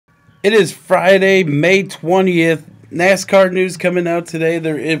It is Friday, May 20th. NASCAR news coming out today.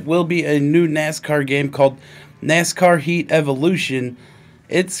 It will be a new NASCAR game called NASCAR Heat Evolution.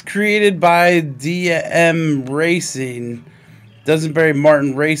 It's created by DM Racing, Dunsonbury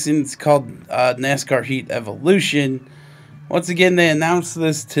Martinn Racing. It's called NASCAR Heat Evolution. Once again, they announced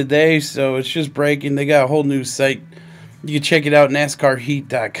this today, so it's just breaking. They got a whole new site. You can check it out,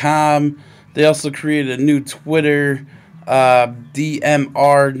 NASCARheat.com. They also created a new Twitter,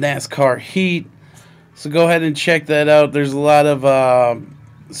 DMR NASCAR Heat. So go ahead and check that out. There's a lot of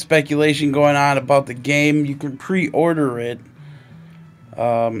speculation going on about the game. You can pre-order it.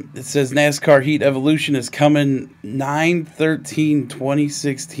 It says NASCAR Heat Evolution is coming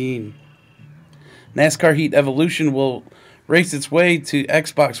 9/13/2016. NASCAR Heat Evolution will race its way to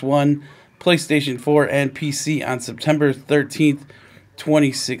Xbox One, PlayStation 4, and PC on September 13th,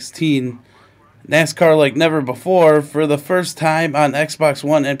 2016. NASCAR like never before. For the first time on Xbox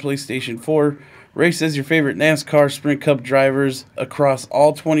One and PlayStation 4, race as your favorite NASCAR Sprint Cup drivers across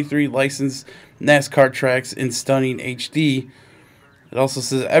all 23 licensed NASCAR tracks in stunning HD. It also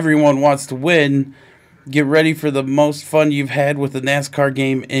says everyone wants to win. Get ready for the most fun you've had with a NASCAR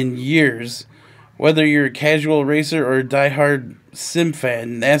game in years. Whether you're a casual racer or a diehard sim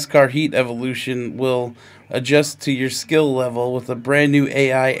fan, NASCAR Heat Evolution will adjust to your skill level with a brand new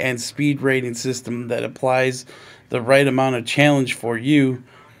AI and speed rating system that applies the right amount of challenge for you.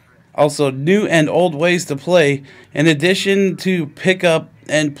 Also, new and old ways to play. In addition to pickup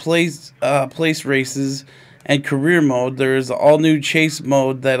and place races and career mode, there is an all-new chase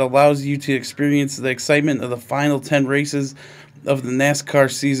mode that allows you to experience the excitement of the final 10 races of the NASCAR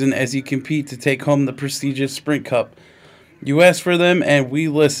season as you compete to take home the prestigious Sprint Cup. You asked for them and we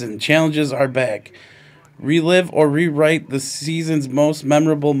listen. Challenges are back. Relive or rewrite the season's most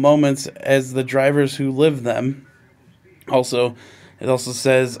memorable moments as the drivers who live them. It also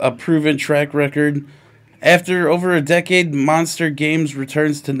says a proven track record. After over a decade, Monster Games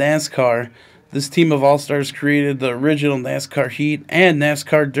returns to NASCAR. This team of all-stars created the original NASCAR Heat and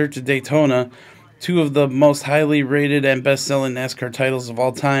NASCAR Dirt to Daytona, two of the most highly rated and best-selling NASCAR titles of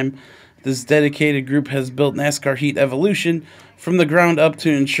all time. This dedicated group has built NASCAR Heat Evolution from the ground up to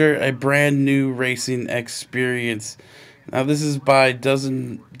ensure a brand new racing experience. Now, this is by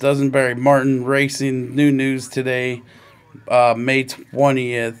Dunsonbury Martinn Racing. New news today, May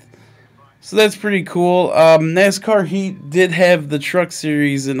 20th. So that's pretty cool. NASCAR Heat did have the Truck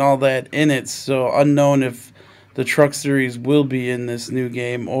Series and all that in it, so unknown if the Truck Series will be in this new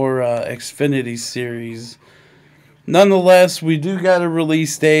game or Xfinity Series. Nonetheless, we do got a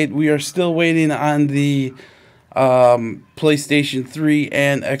release date. We are still waiting on the PlayStation 3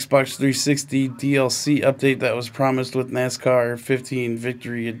 and Xbox 360 DLC update that was promised with NASCAR 15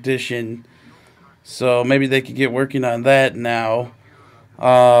 Victory Edition. So maybe they could get working on that now.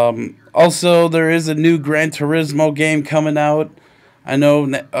 Also, there is a new Gran Turismo game coming out. I know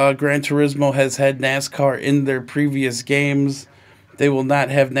Gran Turismo has had NASCAR in their previous games. They will not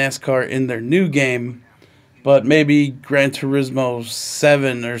have NASCAR in their new game, but maybe Gran Turismo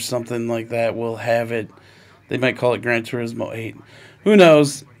 7 or something like that will have it. They might call it Gran Turismo 8. Who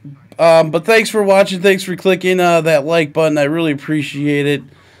knows? But thanks for watching. Thanks for clicking that like button. I really appreciate it.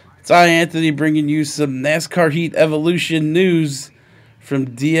 It's iAnthuny bringing you some NASCAR Heat Evolution news from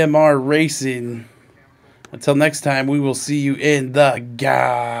DMR Racing. Until next time, we will see you in the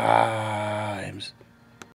games.